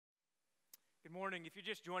Good morning. If you're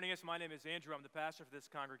just joining us, my name is Andrew. I'm the pastor for this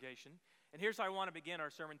congregation. And here's how I want to begin our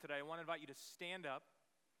sermon today. I want to invite you to stand up.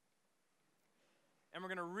 And we're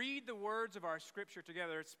going to read the words of our scripture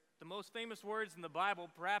together. It's the most famous words in the Bible,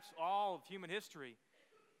 perhaps all of human history.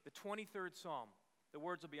 The 23rd Psalm. The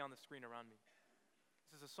words will be on the screen around me.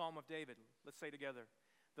 This is a Psalm of David. Let's say together.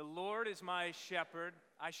 The Lord is my shepherd,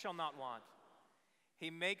 I shall not want. He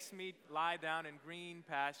makes me lie down in green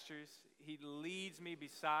pastures. He leads me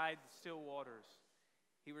beside the still waters.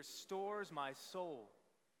 He restores my soul.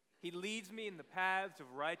 He leads me in the paths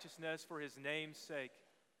of righteousness for his name's sake.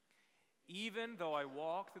 Even though I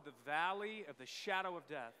walk through the valley of the shadow of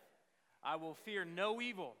death, I will fear no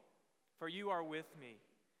evil, for you are with me.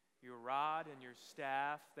 Your rod and your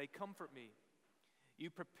staff, they comfort me. You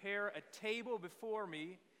prepare a table before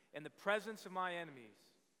me in the presence of my enemies.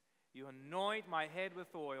 You anoint my head with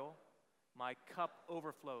oil, my cup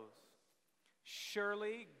overflows.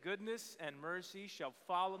 Surely goodness and mercy shall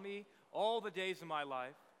follow me all the days of my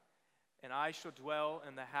life, and I shall dwell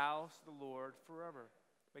in the house of the Lord forever.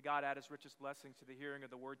 May God add his richest blessings to the hearing of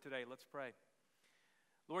the word today. Let's pray.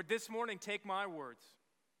 Lord, this morning take my words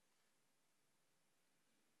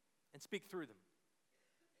and speak through them.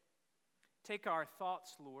 Take our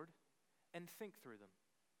thoughts, Lord, and think through them.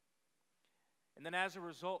 And then as a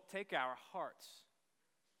result, take our hearts.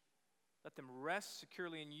 Let them rest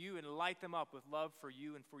securely in you and light them up with love for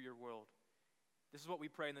you and for your world. This is what we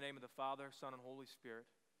pray in the name of the Father, Son, and Holy Spirit.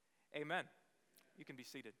 Amen. You can be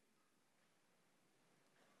seated.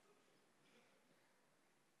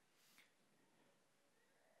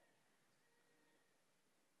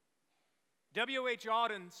 W.H.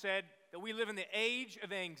 Auden said that we live in the age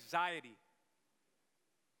of anxiety.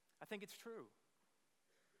 I think it's true.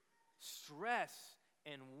 Stress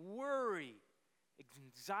and worry,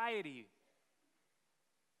 anxiety,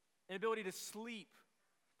 inability to sleep,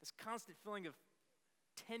 this constant feeling of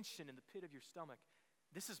tension in the pit of your stomach.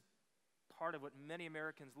 This is part of what many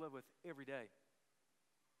Americans live with every day.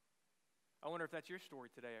 I wonder if that's your story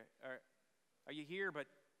today. Are you here, but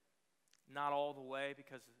not all the way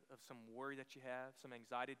because of some worry that you have, some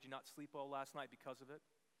anxiety? Did you not sleep well last night because of it?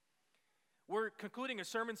 We're concluding a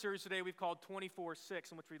sermon series today we've called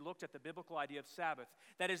 24/6, in which we looked at the biblical idea of Sabbath.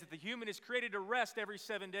 That is, that the human is created to rest every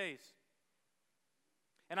 7 days.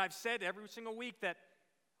 And I've said every single week that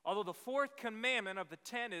although the fourth commandment of the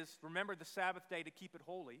 10 is remember the Sabbath day to keep it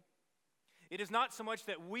holy, it is not so much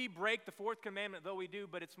that we break the fourth commandment, though we do,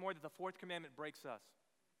 but it's more that the fourth commandment breaks us.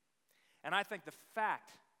 And I think the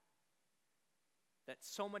fact that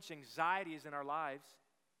so much anxiety is in our lives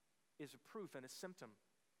is a proof and a symptom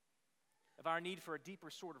of our need for a deeper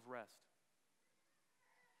sort of rest.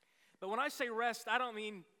 But when I say rest, I don't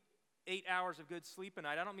mean 8 hours of good sleep a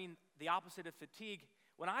night. I don't mean the opposite of fatigue.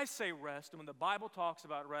 When I say rest, and when the Bible talks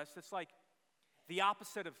about rest, it's like the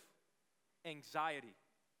opposite of anxiety.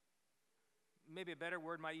 Maybe a better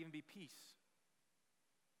word might even be peace.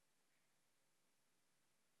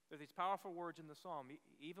 There are these powerful words in the psalm.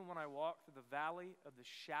 Even when I walk through the valley of the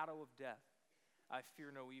shadow of death, I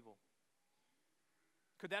fear no evil.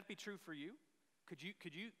 Could that be true for you? Could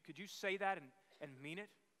you say that and mean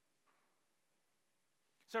it?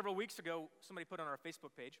 Several weeks ago, somebody put on our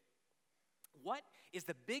Facebook page, what is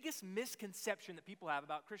the biggest misconception that people have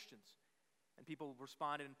about Christians? And people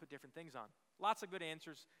responded and put different things on. Lots of good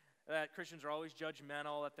answers, that Christians are always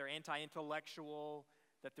judgmental, that they're anti-intellectual,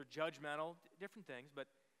 that they're judgmental, different things. But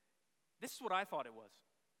this is what I thought it was.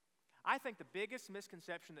 I think the biggest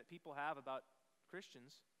misconception that people have about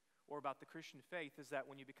Christians or about the Christian faith is that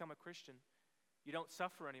when you become a Christian, you don't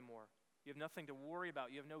suffer anymore. You have nothing to worry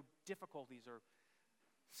about. You have no difficulties or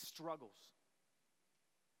struggles.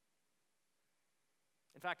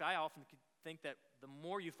 In fact, I often think that the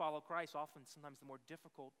more you follow Christ, sometimes the more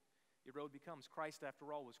difficult your road becomes. Christ,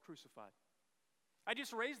 after all, was crucified. I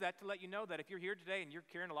just raised that to let you know that if you're here today and you're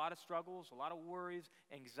carrying a lot of struggles, a lot of worries,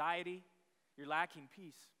 anxiety, you're lacking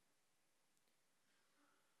peace,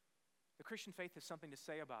 the Christian faith has something to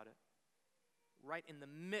say about it, right in the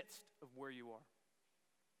midst of where you are.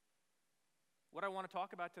 What I want to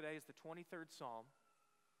talk about today is the 23rd Psalm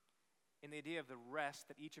and the idea of the rest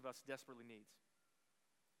that each of us desperately needs.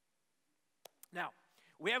 Now,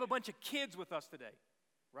 we have a bunch of kids with us today,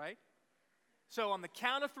 right? So on the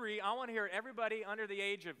count of 3, I want to hear everybody under the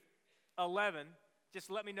age of 11,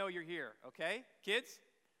 just let me know you're here, okay? Kids?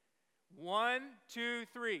 1, 2,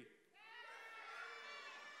 3.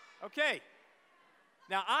 Okay.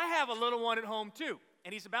 Now, I have a little one at home too,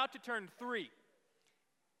 and he's about to turn 3.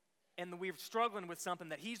 And we're struggling with something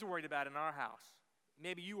that he's worried about in our house.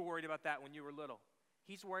 Maybe you were worried about that when you were little.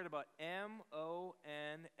 He's worried about monsters.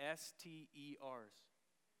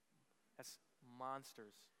 That's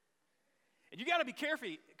monsters. And you got to be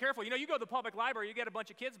careful. You know, you go to the public library, you get a bunch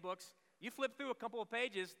of kids' books, you flip through a couple of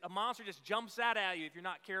pages, a monster just jumps out at you if you're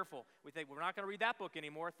not careful. We think, we're not going to read that book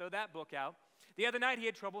anymore, throw that book out. The other night, he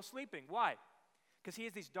had trouble sleeping. Why? Because he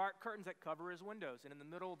has these dark curtains that cover his windows, and in the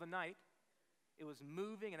middle of the night, it was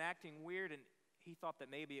moving and acting weird, and he thought that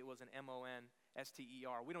maybe it was an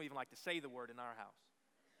M-O-N-S-T-E-R. We don't even like to say the word in our house.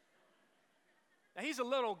 Now, he's a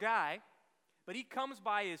little guy, but he comes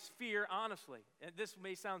by his fear honestly. And this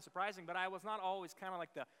may sound surprising, but I was not always kind of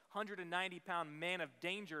like the 190-pound man of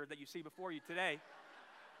danger that you see before you today.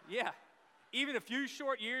 Yeah. Even a few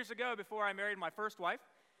short years ago, before I married my first wife,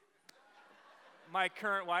 my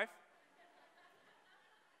current wife,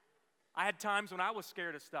 I had times when I was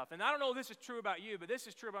scared of stuff. And I don't know if this is true about you, but this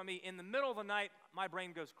is true about me. In the middle of the night, my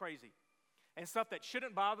brain goes crazy. And stuff that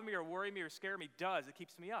shouldn't bother me or worry me or scare me does. It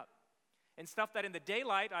keeps me up. And stuff that in the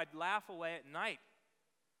daylight I'd laugh away at night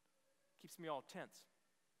keeps me all tense.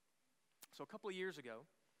 So a couple of years ago,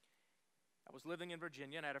 I was living in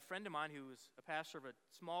Virginia, and I had a friend of mine who was a pastor of a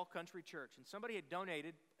small country church, and somebody had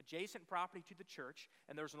donated adjacent property to the church,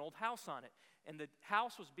 and there was an old house on it. And the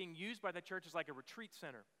house was being used by the church as like a retreat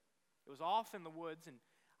center. It was off in the woods, and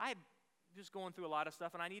I had just going through a lot of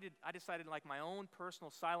stuff, and I decided like my own personal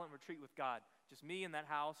silent retreat with God, just me in that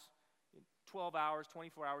house, 12 hours,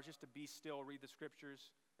 24 hours, just to be still, read the scriptures,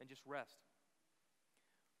 and just rest.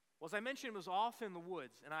 Well, as I mentioned, it was off in the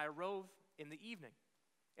woods, and I arose in the evening.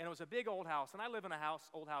 And it was a big old house, and I live in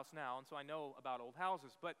old house now, and so I know about old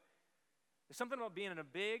houses. But there's something about being in a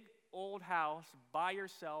big old house by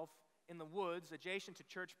yourself in the woods, adjacent to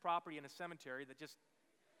church property in a cemetery, that just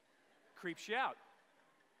creeps you out.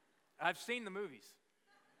 I've seen the movies,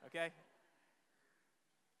 okay?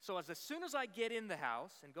 So as soon as I get in the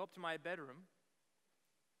house and go up to my bedroom,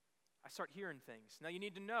 I start hearing things. Now, you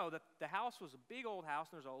need to know that the house was a big old house,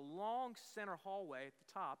 and there's a long center hallway at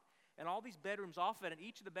the top, and all these bedrooms off of it, and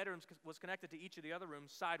each of the bedrooms was connected to each of the other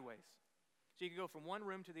rooms sideways. So you could go from one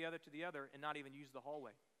room to the other and not even use the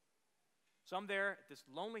hallway. So I'm there at this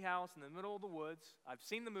lonely house in the middle of the woods. I've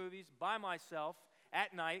seen the movies by myself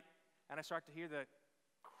at night, and I start to hear the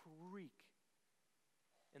creak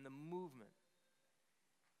and the movement.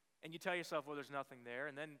 And you tell yourself, well, there's nothing there.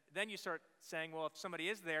 And then you start saying, well, if somebody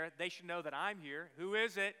is there, they should know that I'm here. Who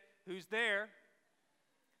is it? Who's there?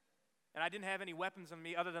 And I didn't have any weapons on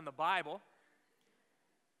me other than the Bible.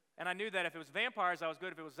 And I knew that if it was vampires, I was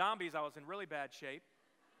good. If it was zombies, I was in really bad shape.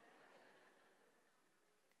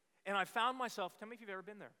 And I found myself, tell me if you've ever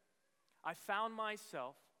been there. I found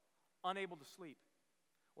myself unable to sleep.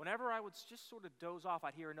 Whenever I would just sort of doze off,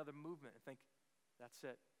 I'd hear another movement and think, that's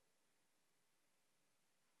it.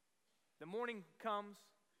 The morning comes,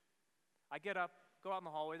 I get up, go out in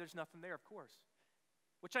the hallway, there's nothing there, of course.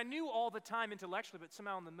 Which I knew all the time intellectually, but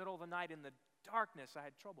somehow in the middle of the night, in the darkness, I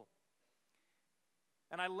had trouble.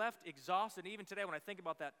 And I left exhausted. And even today, when I think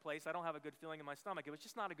about that place, I don't have a good feeling in my stomach. It was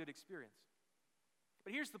just not a good experience.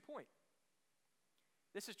 But here's the point.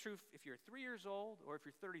 This is true if you're 3 years old or if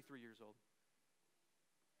you're 33 years old.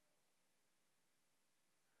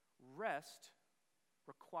 Rest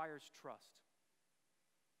requires trust.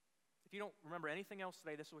 If you don't remember anything else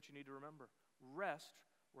today, this is what you need to remember. Rest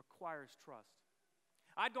requires trust.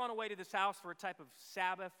 I'd gone away to this house for a type of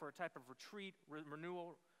Sabbath, for a type of retreat,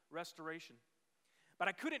 renewal, restoration. But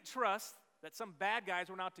I couldn't trust that some bad guys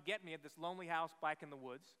were out to get me at this lonely house back in the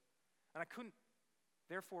woods, and I couldn't,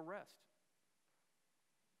 therefore, rest.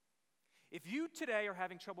 If you today are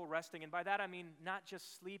having trouble resting, and by that I mean not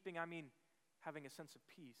just sleeping, I mean having a sense of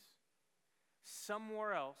peace,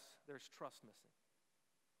 somewhere else there's trust missing.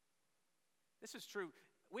 This is true.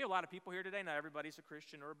 We have a lot of people here today. Not everybody's a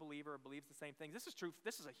Christian or a believer or believes the same things. This is true.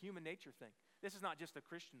 This is a human nature thing. This is not just a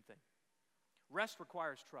Christian thing. Rest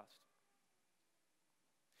requires trust.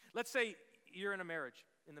 Let's say you're in a marriage,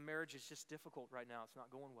 and the marriage is just difficult right now. It's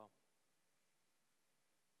not going well.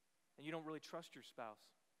 And you don't really trust your spouse.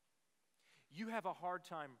 You have a hard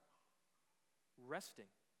time resting,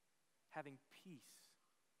 having peace,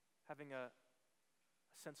 having a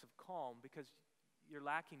sense of calm because you're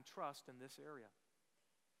lacking trust in this area.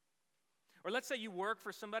 Or let's say you work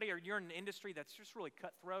for somebody or you're in an industry that's just really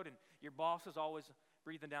cutthroat and your boss is always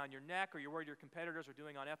breathing down your neck, or you're worried your competitors are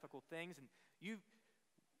doing unethical things, and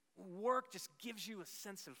work just gives you a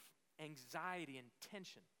sense of anxiety and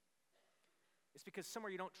tension. It's because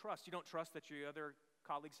somewhere you don't trust. You don't trust that your other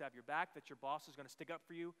colleagues have your back, that your boss is going to stick up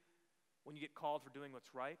for you when you get called for doing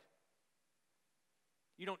what's right.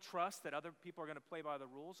 You don't trust that other people are going to play by the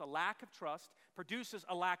rules. A lack of trust produces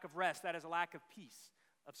a lack of rest. That is a lack of peace,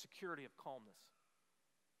 of security, of calmness.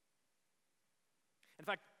 In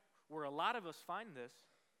fact, where a lot of us find this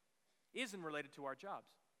isn't related to our jobs.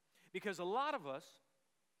 Because a lot of us,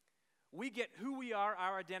 we get who we are,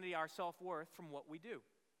 our identity, our self-worth from what we do.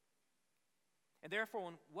 And therefore,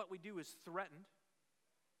 when what we do is threatened,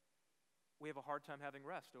 we have a hard time having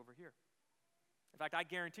rest over here. In fact, I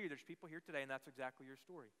guarantee you there's people here today, and that's exactly your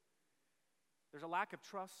story. There's a lack of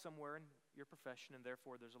trust somewhere in your profession, and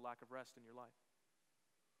therefore there's a lack of rest in your life.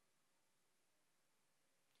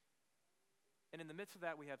 And in the midst of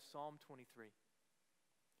that, we have Psalm 23.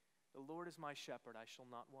 The Lord is my shepherd, I shall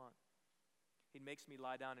not want. He makes me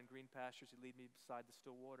lie down in green pastures. He leads me beside the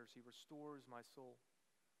still waters. He restores my soul.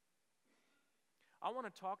 I want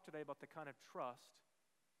to talk today about the kind of trust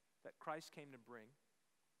that Christ came to bring,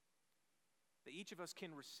 that each of us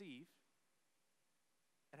can receive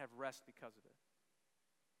and have rest because of it.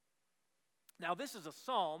 Now, this is a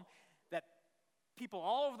psalm that people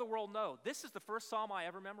all over the world know. This is the first psalm I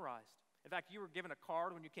ever memorized. In fact, you were given a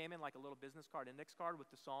card when you came in, like a little business card, index card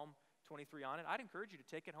with the Psalm 23 on it. I'd encourage you to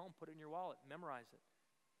take it home, put it in your wallet, memorize it.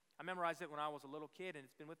 I memorized it when I was a little kid, and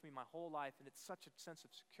it's been with me my whole life, and it's such a sense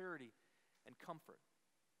of security and comfort.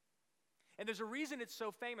 And there's a reason it's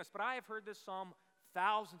so famous, but I have heard this psalm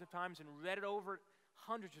thousands of times and read it over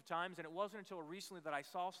hundreds of times, and it wasn't until recently that I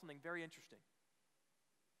saw something very interesting.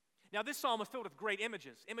 Now, this psalm is filled with great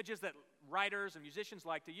images that writers and musicians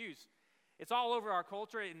like to use. It's all over our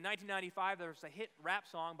culture. In 1995, there was a hit rap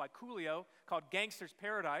song by Coolio called Gangster's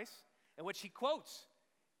Paradise, in which he quotes,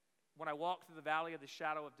 "When I walk through the valley of the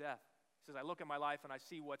shadow of death." He says, "I look at my life and I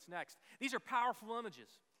see what's next." These are powerful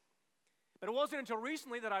images. But it wasn't until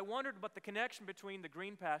recently that I wondered about the connection between the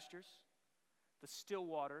green pastures, the still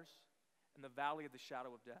waters, and the valley of the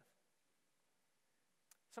shadow of death.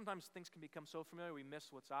 Sometimes things can become so familiar we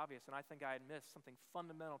miss what's obvious, and I think I had missed something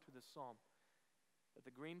fundamental to this psalm. That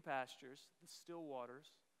the green pastures, the still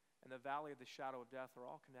waters, and the valley of the shadow of death are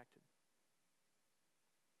all connected.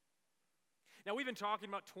 Now, we've been talking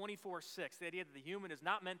about 24/6, the idea that the human is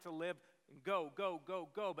not meant to live and go,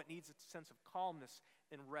 but needs a sense of calmness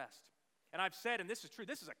and rest. And I've said, and this is true,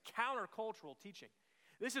 this is a countercultural teaching.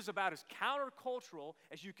 This is about as countercultural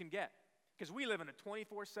as you can get, because we live in a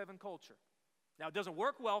 24/7 culture. Now, it doesn't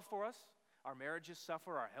work well for us. Our marriages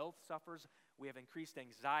suffer, our health suffers, we have increased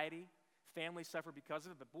anxiety. Families suffer because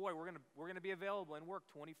of it, but boy, we're going to be available and work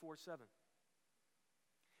 24/7.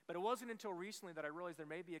 But it wasn't until recently that I realized there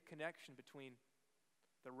may be a connection between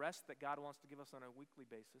the rest that God wants to give us on a weekly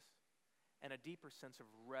basis and a deeper sense of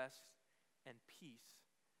rest and peace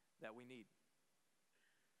that we need.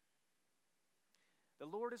 The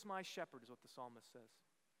Lord is my shepherd is what the psalmist says.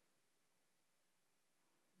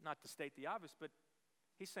 Not to state the obvious, but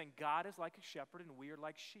he's saying God is like a shepherd and we are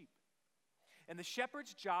like sheep. And the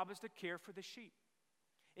shepherd's job is to care for the sheep.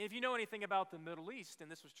 And if you know anything about the Middle East, and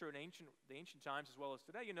this was true in the ancient times as well as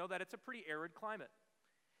today, you know that it's a pretty arid climate.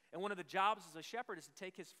 And one of the jobs as a shepherd is to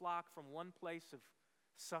take his flock from one place of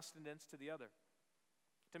sustenance to the other,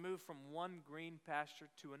 to move from one green pasture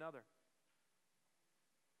to another.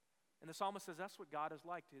 And the psalmist says that's what God is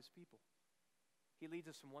like to his people. He leads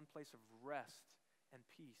us from one place of rest and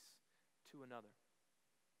peace to another.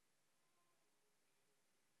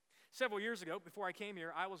 Several years ago, before I came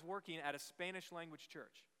here, I was working at a Spanish language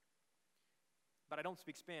church. But I don't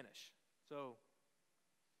speak Spanish, so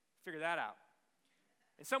figure that out.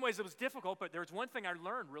 In some ways it was difficult, but there was one thing I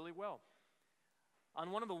learned really well.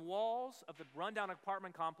 On one of the walls of the rundown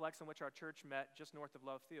apartment complex in which our church met just north of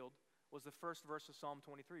Love Field was the first verse of Psalm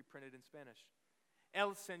 23 printed in Spanish.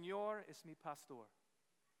 El Señor es mi pastor.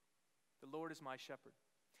 The Lord is my shepherd.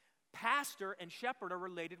 Pastor and shepherd are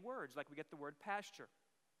related words, like we get the word pasture.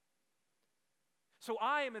 So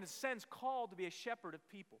I am, in a sense, called to be a shepherd of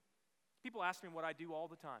people. People ask me what I do all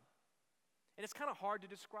the time. And it's kind of hard to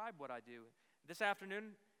describe what I do. This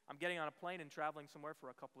afternoon, I'm getting on a plane and traveling somewhere for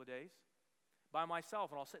a couple of days by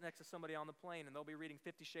myself, and I'll sit next to somebody on the plane, and they'll be reading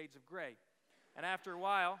 50 Shades of Grey. And after a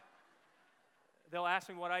while, they'll ask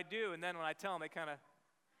me what I do, and then when I tell them, they kind of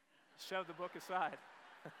shove the book aside.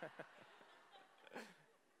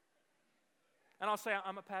 And I'll say,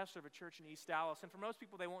 I'm a pastor of a church in East Dallas, and for most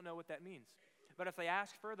people, they won't know what that means. But if they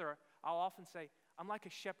ask further, I'll often say, I'm like a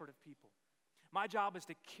shepherd of people. My job is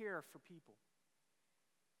to care for people.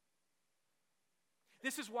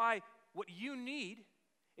 This is why what you need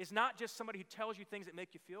is not just somebody who tells you things that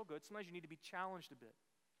make you feel good. Sometimes you need to be challenged a bit,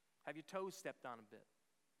 have your toes stepped on a bit.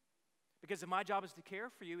 Because if my job is to care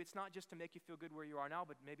for you, it's not just to make you feel good where you are now,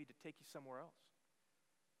 but maybe to take you somewhere else.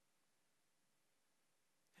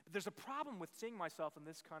 But there's a problem with seeing myself in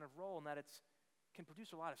this kind of role, and that it can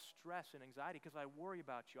produce a lot of stress and anxiety because I worry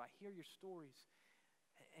about you. I hear your stories,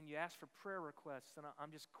 and you ask for prayer requests, and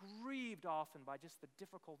I'm just grieved often by just the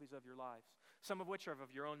difficulties of your lives, some of which are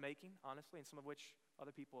of your own making, honestly, and some of which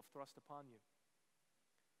other people have thrust upon you.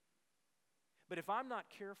 But if I'm not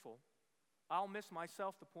careful, I'll miss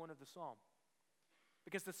myself the point of the psalm.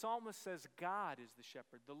 Because the psalmist says God is the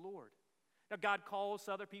shepherd, the Lord. Now, God calls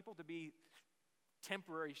other people to be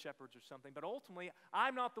temporary shepherds or something, but ultimately,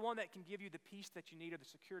 I'm not the one that can give you the peace that you need or the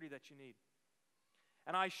security that you need.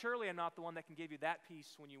 And I surely am not the one that can give you that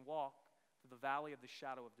peace when you walk through the valley of the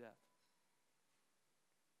shadow of death.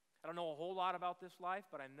 I don't know a whole lot about this life,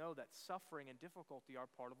 but I know that suffering and difficulty are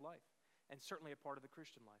part of life, and certainly a part of the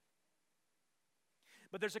Christian life.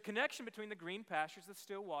 But there's a connection between the green pastures, the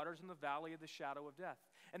still waters, and the valley of the shadow of death.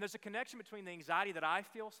 And there's a connection between the anxiety that I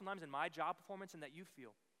feel sometimes in my job performance and that you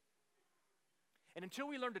feel. And until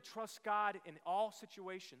we learn to trust God in all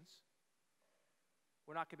situations,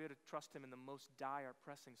 we're not going to be able to trust Him in the most dire,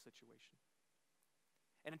 pressing situation.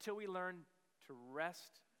 And until we learn to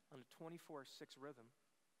rest on a 24/6 rhythm,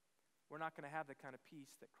 we're not going to have the kind of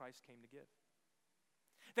peace that Christ came to give.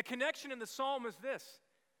 The connection in the psalm is this.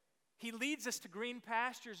 He leads us to green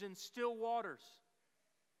pastures and still waters.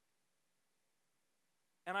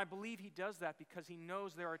 And I believe He does that because He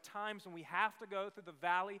knows there are times when we have to go through the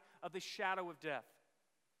valley of the shadow of death.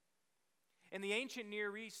 In the ancient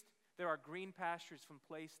Near East, there are green pastures from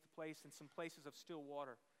place to place and some places of still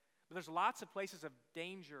water. But there's lots of places of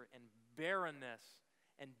danger and barrenness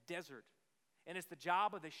and desert. And it's the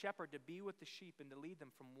job of the shepherd to be with the sheep and to lead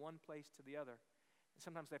them from one place to the other. And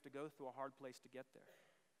sometimes they have to go through a hard place to get there.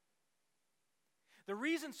 The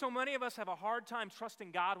reason so many of us have a hard time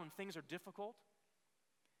trusting God when things are difficult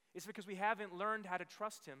is because we haven't learned how to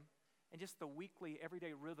trust Him in just the weekly,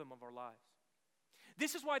 everyday rhythm of our lives.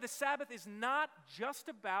 This is why the Sabbath is not just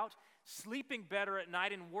about sleeping better at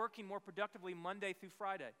night and working more productively Monday through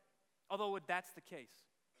Friday, although that's the case.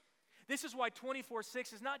 This is why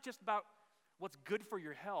 24/6 is not just about what's good for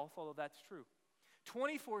your health, although that's true.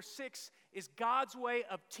 24/6 is God's way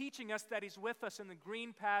of teaching us that He's with us in the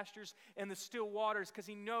green pastures and the still waters because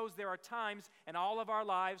He knows there are times in all of our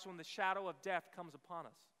lives when the shadow of death comes upon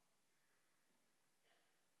us.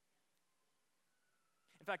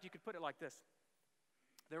 In fact, you could put it like this.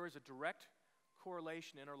 There is a direct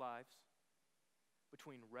correlation in our lives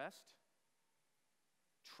between rest,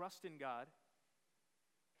 trust in God,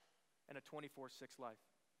 and a 24/6 life.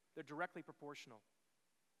 They're directly proportional.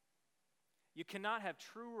 You cannot have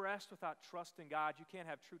true rest without trust in God. You can't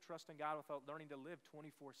have true trust in God without learning to live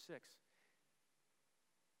 24/6.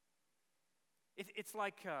 It's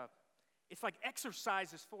like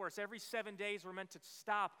exercises for us. Every 7 days we're meant to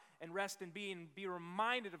stop and rest and be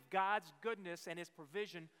reminded of God's goodness and His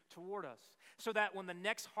provision toward us. So that when the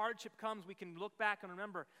next hardship comes, we can look back and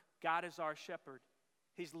remember God is our shepherd.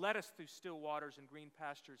 He's led us through still waters and green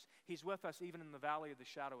pastures. He's with us even in the valley of the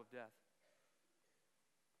shadow of death.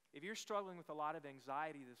 If you're struggling with a lot of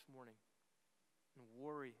anxiety this morning and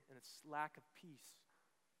worry and its lack of peace,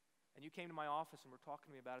 and you came to my office and were talking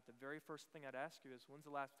to me about it, the very first thing I'd ask you is, when's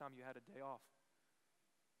the last time you had a day off?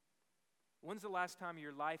 When's the last time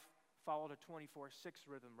your life followed a 24/6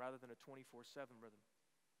 rhythm rather than a 24/7 rhythm?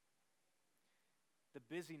 The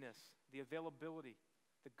busyness, the availability,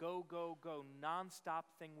 the go, go, go,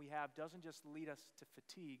 nonstop thing we have doesn't just lead us to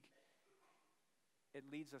fatigue, it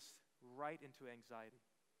leads us right into anxiety.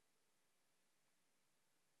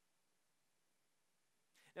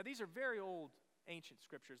 Now, these are very old, ancient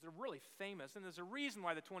scriptures. They're really famous, and there's a reason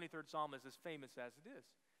why the 23rd Psalm is as famous as it is.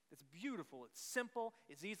 It's beautiful, it's simple,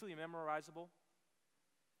 it's easily memorizable.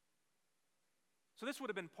 So this would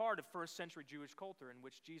have been part of first century Jewish culture in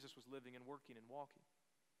which Jesus was living and working and walking.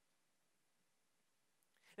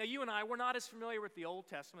 Now, you and I, we're not as familiar with the Old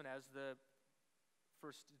Testament as the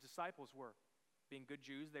first disciples were. Being good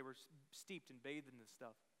Jews, they were steeped and bathed in this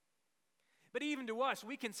stuff. But even to us,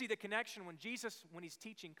 we can see the connection when Jesus, when He's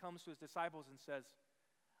teaching, comes to His disciples and says,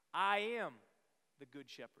 I am the good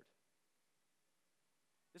shepherd.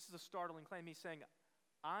 This is a startling claim. He's saying,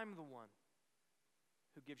 I'm the one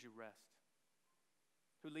who gives you rest,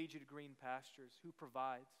 who leads you to green pastures, who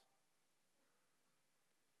provides.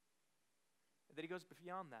 And then He goes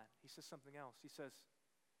beyond that. He says something else. He says,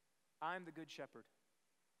 I'm the good shepherd,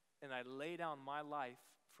 and I lay down my life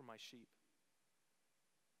for my sheep.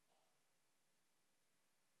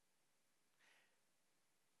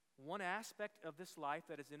 One aspect of this life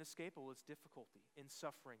that is inescapable is difficulty, in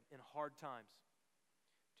suffering, in hard times.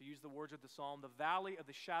 To use the words of the psalm, the valley of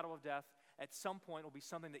the shadow of death at some point will be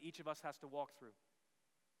something that each of us has to walk through.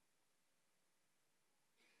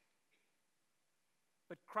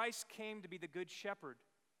 But Christ came to be the good shepherd,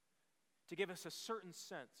 to give us a certain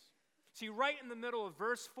sense. See, right in the middle of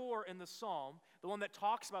verse 4 in the psalm, the one that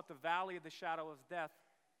talks about the valley of the shadow of death,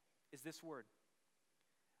 is this word: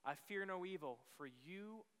 I fear no evil, for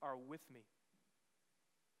you are with me.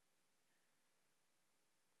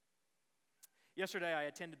 Yesterday, I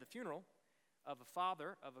attended the funeral of a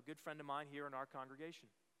father of a good friend of mine here in our congregation.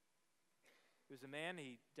 He was a man,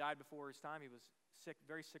 he died before his time. He was sick,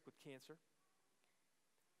 very sick with cancer.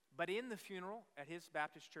 But in the funeral at his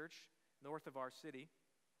Baptist church, north of our city,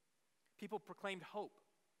 people proclaimed hope.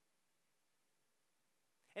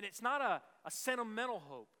 And it's not a sentimental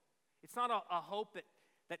hope. It's not a hope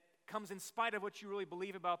that comes in spite of what you really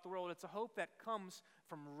believe about the world. It's a hope that comes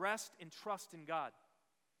from rest and trust in God.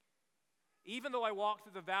 Even though I walk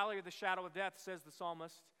through the valley of the shadow of death, says the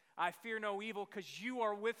psalmist, I fear no evil because you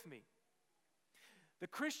are with me. The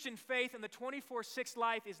Christian faith and the 24/6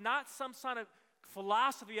 life is not some sort of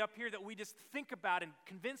philosophy up here that we just think about and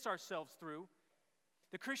convince ourselves through.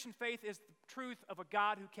 The Christian faith is the truth of a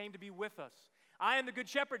God who came to be with us. I am the good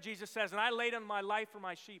shepherd, Jesus says, and I lay down my life for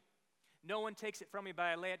my sheep. No one takes it from me, but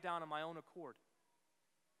I lay it down on my own accord.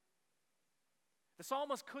 The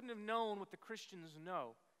psalmist couldn't have known what the Christians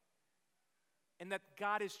know, and that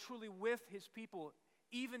God is truly with his people,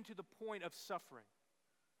 even to the point of suffering.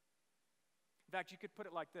 In fact, you could put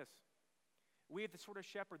it like this: we have the sort of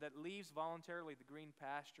shepherd that leaves voluntarily the green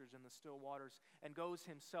pastures and the still waters and goes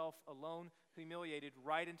himself alone, humiliated,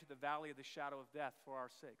 right into the valley of the shadow of death for our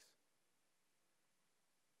sakes.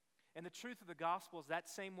 And the truth of the gospel is that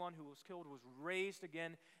same one who was killed was raised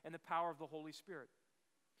again in the power of the Holy Spirit,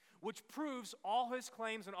 which proves all his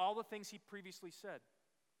claims and all the things he previously said.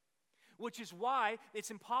 Which is why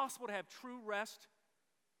it's impossible to have true rest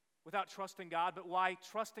without trusting God, but why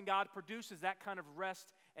trusting God produces that kind of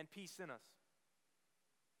rest and peace in us.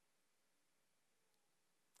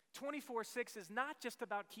 24/6 is not just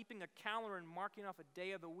about keeping a calendar and marking off a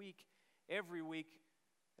day of the week every week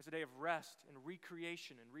as a day of rest and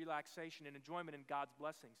recreation and relaxation and enjoyment in God's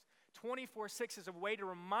blessings. 24/6 is a way to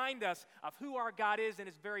remind us of who our God is in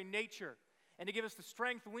his very nature and to give us the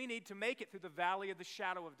strength we need to make it through the valley of the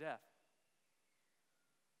shadow of death.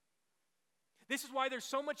 This is why there's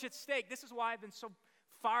so much at stake. This is why I've been so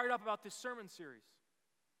fired up about this sermon series.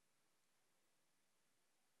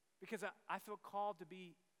 Because I feel called to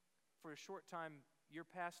be, for a short time, your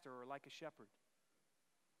pastor or like a shepherd.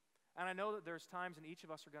 And I know that there's times in each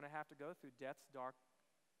of us are going to have to go through death's dark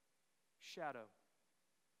shadow.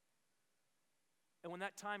 And when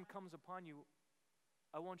that time comes upon you,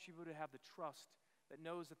 I want you to have the trust that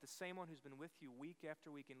knows that the same one who's been with you week after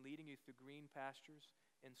week and leading you through green pastures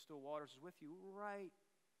and still waters is with you right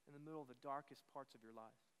in the middle of the darkest parts of your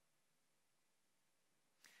lives.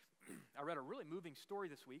 I read a really moving story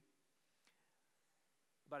this week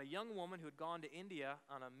about a young woman who had gone to India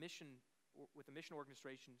on a mission with a mission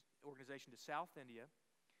organization to South India,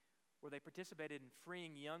 where they participated in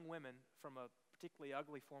freeing young women from a particularly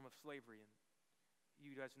ugly form of slavery. And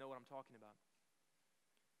you guys know what I'm talking about.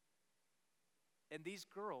 And these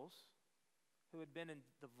girls, who had been in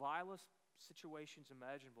the vilest situations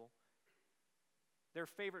imaginable, their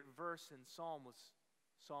favorite verse in Psalm was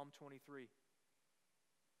Psalm 23.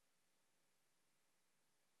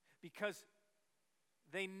 Because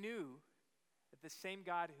they knew that the same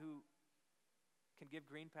God who can give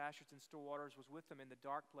green pastures and still waters was with them in the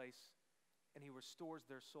dark place, and he restores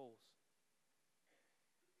their souls.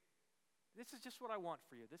 This is just what I want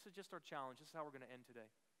for you. This is just our challenge. This is how we're going to end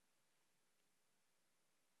today.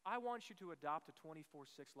 I want you to adopt a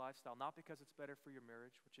 24/6 lifestyle, not because it's better for your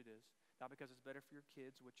marriage, which it is, not because it's better for your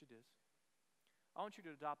kids, which it is. I want you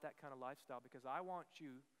to adopt that kind of lifestyle because I want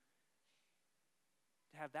you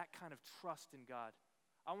to have that kind of trust in God.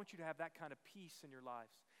 I want you to have that kind of peace in your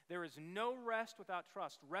lives. There is no rest without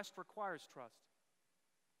trust. Rest requires trust.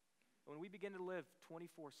 When we begin to live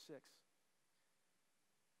 24/6,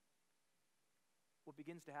 what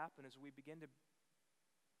begins to happen is we begin to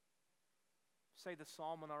say the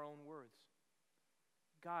psalm in our own words.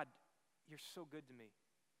 God, you're so good to me.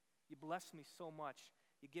 You bless me so much.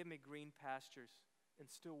 You give me green pastures and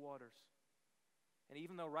still waters. And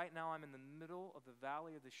even though right now I'm in the middle of the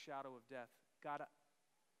valley of the shadow of death, God,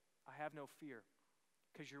 I have no fear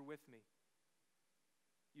because you're with me.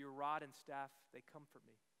 Your rod and staff, they comfort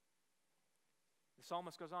me. The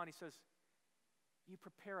psalmist goes on, he says, you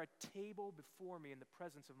prepare a table before me in the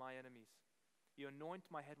presence of my enemies. You anoint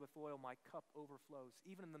my head with oil, my cup overflows.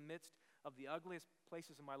 Even in the midst of the ugliest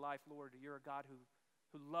places in my life, Lord, you're a God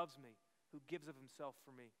who loves me, who gives of himself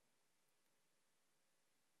for me.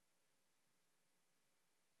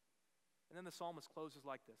 And then the psalmist closes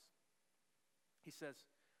like this. He says,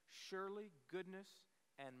 surely goodness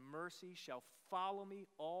and mercy shall follow me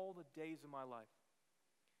all the days of my life.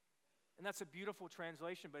 And that's a beautiful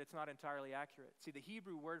translation, but it's not entirely accurate. See, the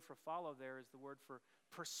Hebrew word for follow there is the word for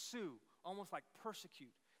pursue, almost like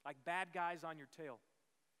persecute, like bad guys on your tail.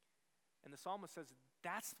 And the psalmist says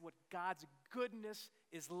that's what God's goodness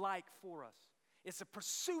is like for us. It's a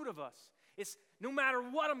pursuit of us. It's no matter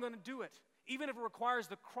what, I'm going to do it. Even if it requires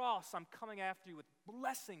the cross, I'm coming after you with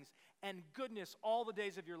blessings and goodness all the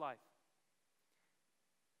days of your life.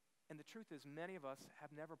 And the truth is, many of us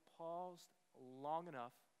have never paused long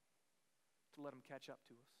enough to let him catch up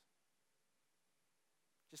to us.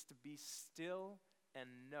 Just to be still and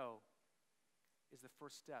know is the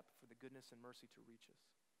first step for the goodness and mercy to reach us.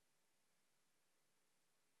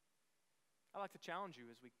 I'd like to challenge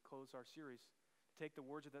you as we close our series to take the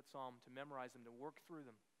words of that psalm, to memorize them, to work through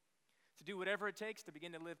them, to do whatever it takes to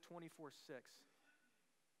begin to live 24/6,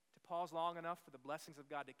 to pause long enough for the blessings of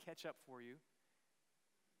God to catch up for you,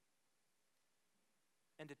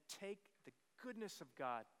 and to take the goodness of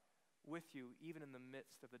God with you even in the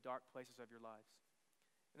midst of the dark places of your lives.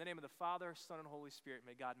 In the name of the Father, Son, and Holy Spirit,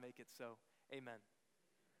 may God make it so. Amen.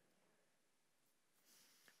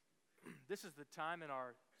 This is the time in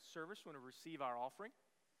our service when we receive our offering.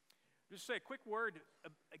 Just to say a quick word.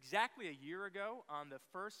 Exactly a year ago, on the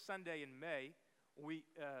first Sunday in May, we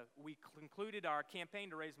concluded our campaign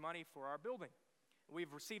to raise money for our building.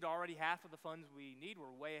 We've received already half of the funds we need.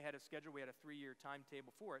 We're way ahead of schedule. We had a 3-year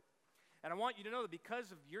timetable for it. And I want you to know that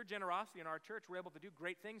because of your generosity in our church, we're able to do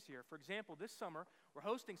great things here. For example, this summer, we're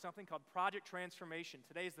hosting something called Project Transformation.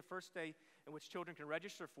 Today is the first day in which children can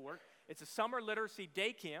register for it. It's a summer literacy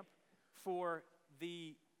day camp for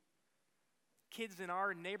the kids in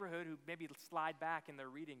our neighborhood who maybe slide back in their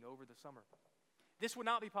reading over the summer. This would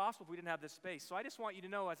not be possible if we didn't have this space. So I just want you to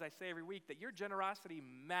know, as I say every week, that your generosity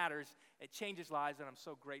matters. It changes lives, and I'm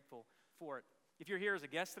so grateful for it. If you're here as a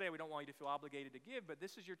guest today, we don't want you to feel obligated to give, but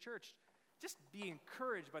this is your church. Just be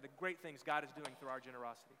encouraged by the great things God is doing through our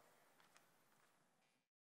generosity.